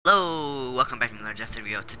welcome back to another JSRP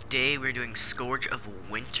video. Today we're doing Scourge of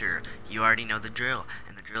Winter. You already know the drill,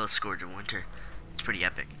 and the drill is Scourge of Winter. It's pretty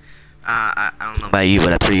epic. I don't know about you, but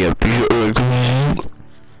that's pretty epic.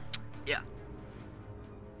 Yeah.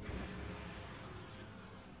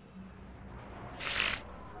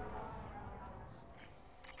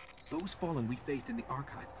 Those fallen we faced in the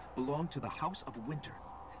archive belong to the House of Winter.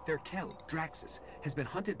 Their Kel, Draxus, has been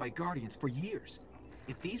hunted by Guardians for years.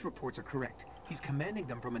 If these reports are correct, he's commanding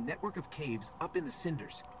them from a network of caves up in the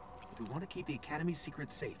cinders. If we want to keep the Academy's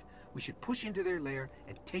secrets safe, we should push into their lair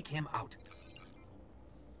and take him out.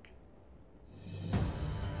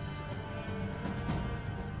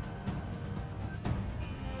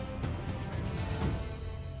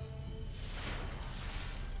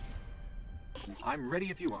 I'm ready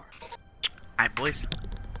if you are. Alright, boys.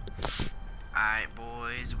 Alright,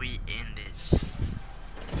 boys, we in this.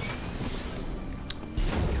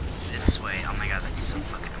 This way. Oh my god, that's so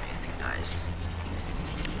fucking amazing, guys.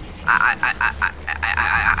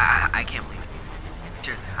 I can't believe it.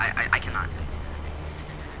 Seriously, I cannot.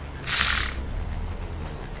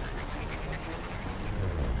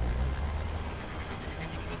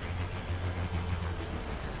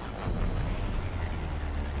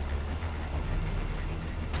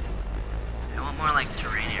 I want more like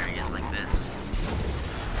terrain areas like this.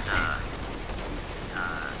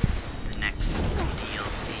 The next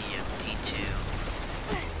DLC of D2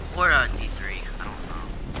 or D3. I don't know.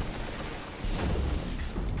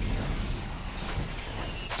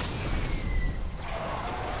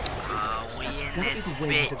 We in this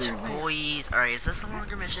bitch, boys. Alright, is this a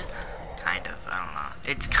longer mission? Kind of. I don't know.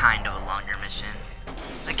 It's kind of a longer mission.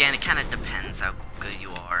 Again, it kind of depends how good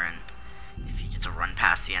you are and if you just run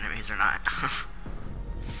past the enemies or not.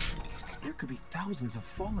 There could be thousands of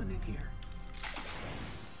fallen in here.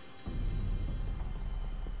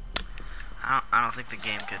 I don't think the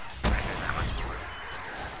game could render that much more.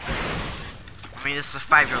 I mean, this is a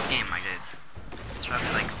 5-year-old game. I did. It's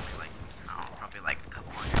probably like only like probably like a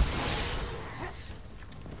couple hundred.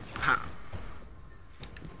 Huh.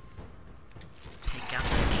 Take out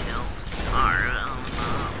the kills. Oh no.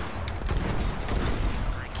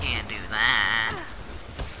 I can't do that.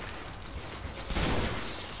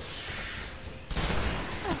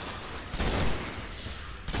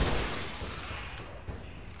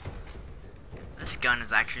 This gun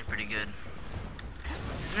is actually pretty good.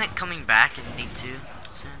 Isn't it coming back in D2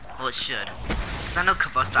 soon? Well, it should. Cause I know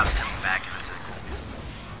Kvostop's coming back and it's really cool.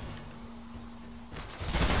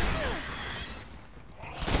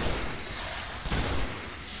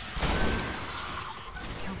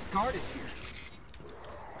 Kel's guard is here.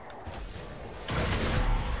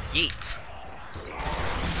 Yeet.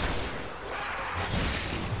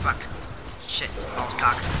 Fuck. Shit. Ball's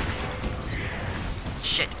cock.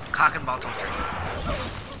 Shit. Cock and ball torture.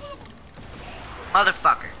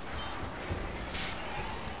 Motherfucker.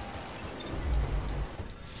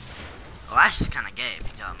 Well, that's just kind of gay, if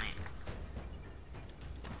you tell me.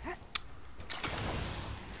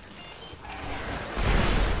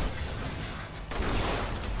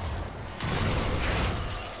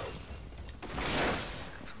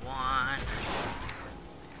 That's one.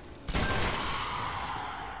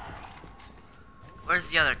 Where's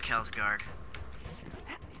the other Kel's guard?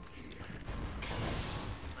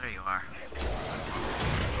 There you are.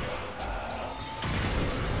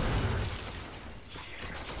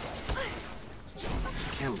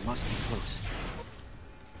 Kel must be close.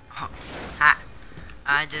 Oh, ha.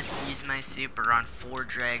 I just used my super on 4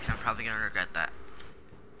 drags. I'm probably gonna regret that.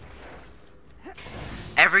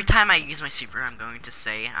 Every time I use my super, I'm going to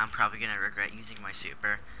say I'm probably gonna regret using my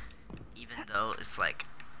super, even though it's like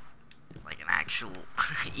an actual,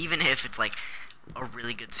 even if it's like a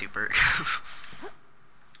really good super.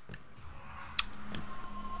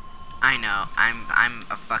 I know, I'm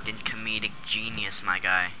a fucking comedic genius, my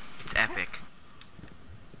guy. It's epic.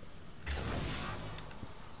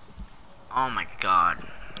 Oh my god.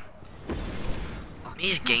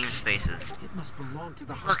 These game spaces.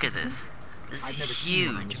 Look at this. This is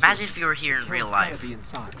huge. Imagine if you were here in real life.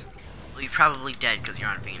 Well, you're probably dead because you're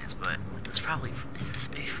on Venus, but this would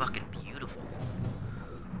be fucking beautiful.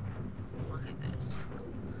 Look at this.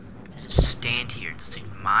 To just stand here and just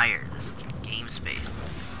admire this game space.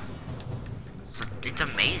 So it's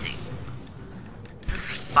amazing. This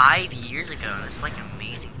is 5 years ago, and it's like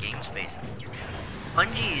amazing game spaces.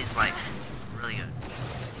 Bungie is like really good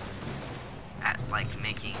at like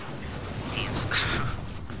making games.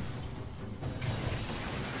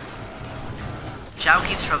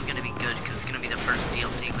 Shadowkeep's probably gonna be good because it's gonna be the first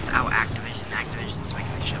DLC without Activision. Activision's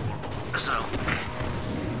making this shit horrible. So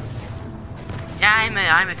yeah,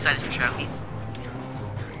 I'm excited for Shadowkeep.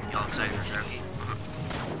 Y'all excited for therapy?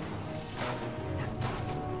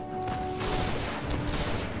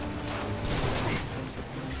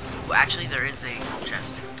 Well, actually, there is a gold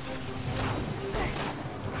chest.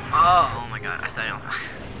 Oh my god, I thought I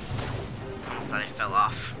almost thought I fell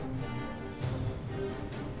off.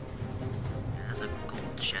 Yeah, there's a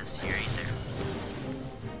gold chest here, ain't there?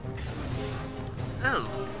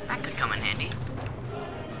 Oh, that could come in handy.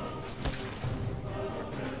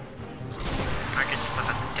 I could just put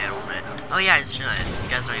that to Deadwood, right? Oh yeah, I just realized, you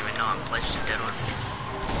guys don't even know I'm pledged to Deadwood.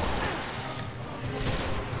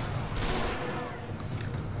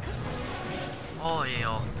 Oh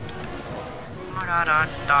yeah. Da da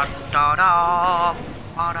da da da.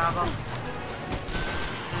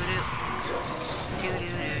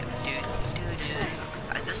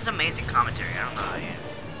 This is amazing commentary. I don't know how you.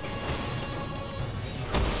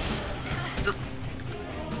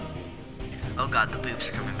 Oh god, the boobs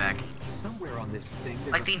are coming back. Somewhere on this thing,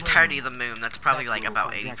 like the entirety of the moon. That's probably like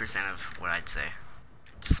about 80% of what I'd say.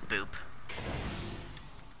 Spoop.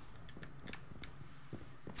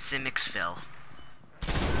 Simixville.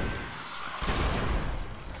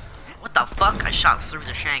 What the fuck? I shot through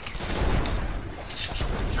the shank.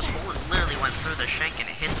 The bullet literally went through the shank and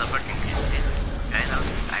it hit the fucking. Okay,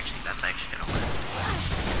 that's actually kind of lit.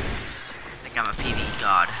 I think I'm a PvE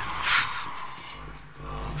god.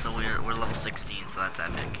 So we're level 16, so that's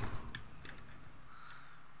epic.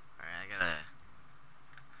 Alright,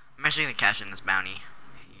 I'm actually gonna cash in this bounty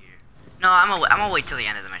here. No, I'm gonna wait till the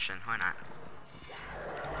end of the mission. Why not?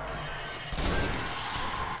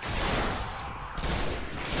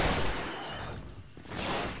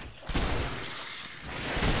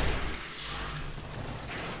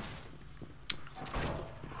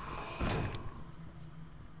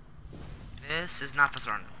 This is not the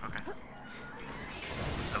throne room. Okay.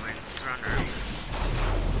 So we're in the throne room.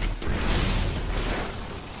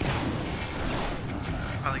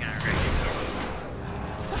 Probably gonna regret it.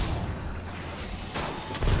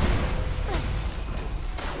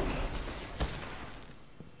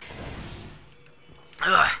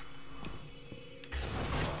 Ugh.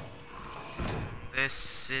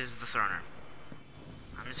 This is the throne room.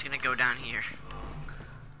 I'm just gonna go down here.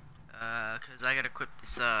 Cause I gotta equip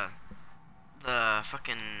this, the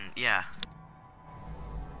fucking, yeah.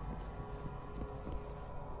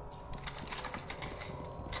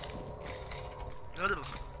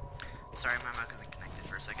 Sorry, my mic isn't connected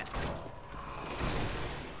for a second.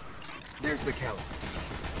 There's the Kelly.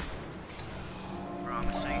 Bro, I'm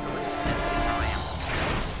gonna show you how much of this thing I am.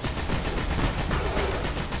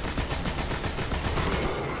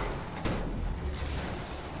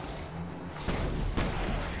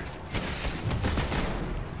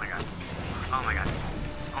 Oh my god. Oh my god.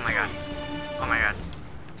 Oh my god. Oh my god.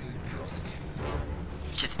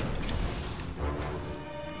 Shit.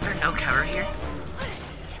 Is there no cover here?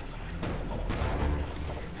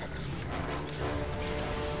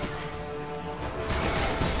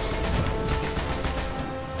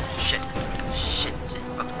 Shit. Shit. Shit.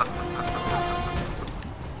 Fuck.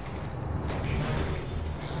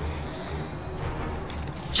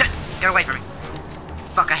 Shit! Get away from me.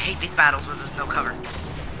 Fuck, I hate these battles where there's no cover.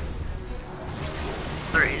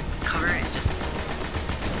 There is cover, it's just.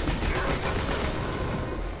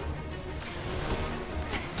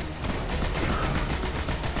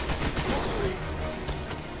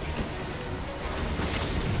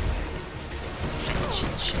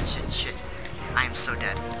 Shit. I am so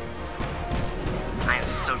dead. I am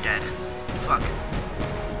so dead.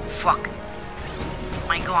 Fuck.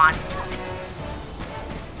 Mine, go on.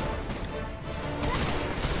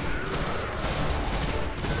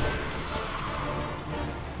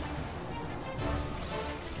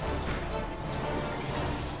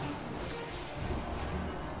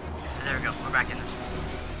 There we go, we're back in this.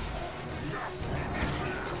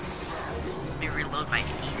 Let me reload my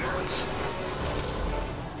bullets.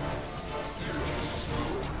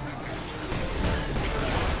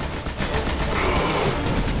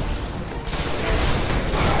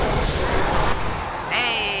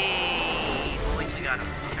 Hey, boys, we got him.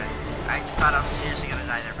 Okay. I thought I was seriously gonna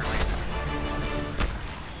die there for a minute.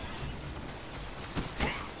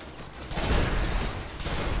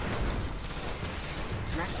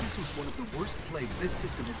 One of the worst plagues this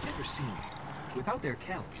system has ever seen. Without their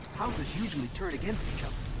count, houses usually turn against each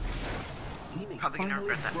other. He may Probably gonna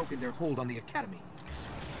regret that. Broken their hold on the academy.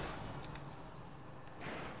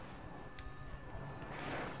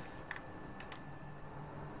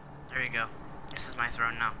 There you go. This is my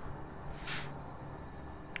throne now.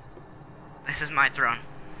 This is my throne.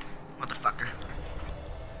 Motherfucker.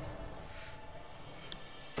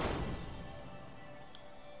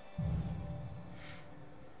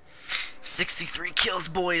 63 kills,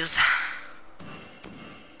 boys.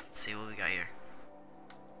 Let's see what we got here.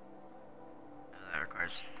 That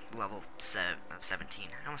requires level 17.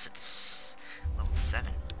 I almost said level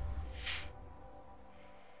 7.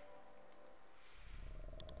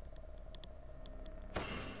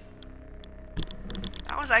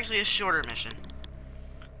 That was actually a shorter mission.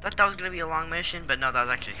 Thought that was gonna be a long mission, but no, that was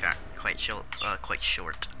actually quite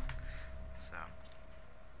short. So.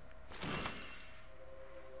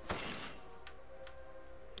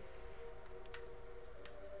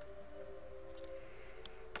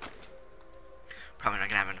 Probably not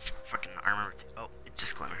gonna have enough fucking armor. Oh, it's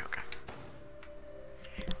just glimmer. Okay.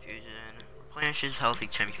 Fusion replenishes health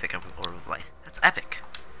each time you pick up an orb of light. That's epic.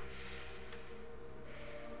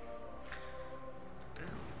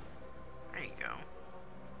 There you go.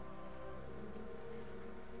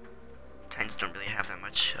 Titans don't really have that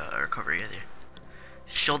much recovery either.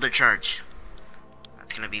 Shoulder charge.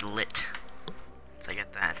 That's gonna be lit. Once I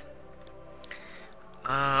get that.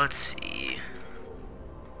 Let's see.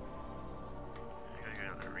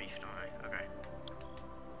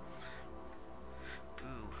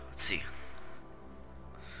 Let's see.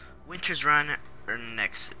 Winter's Run or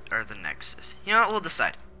the Nexus. You know what? We'll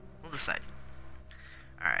decide.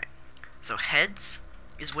 Alright. So heads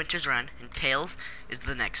is Winter's Run and tails is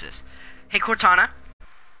the Nexus. Hey Cortana.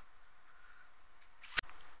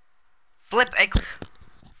 Flip a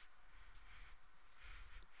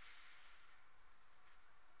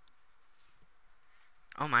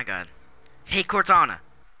Oh my god. Hey Cortana.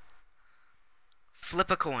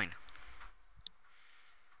 Flip a coin.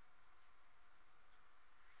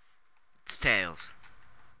 It's tails.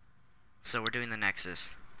 So we're doing the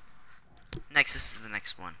Nexus. Nexus is the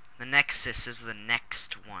next one. The Nexus is the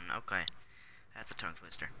next one. Okay. That's a tongue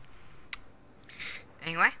twister.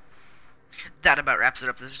 Anyway, that about wraps it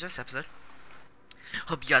up for this episode.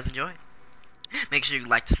 Hope you guys enjoyed. Make sure you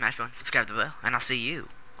like the smash button, subscribe to the bell, and I'll see you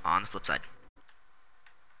on the flip side.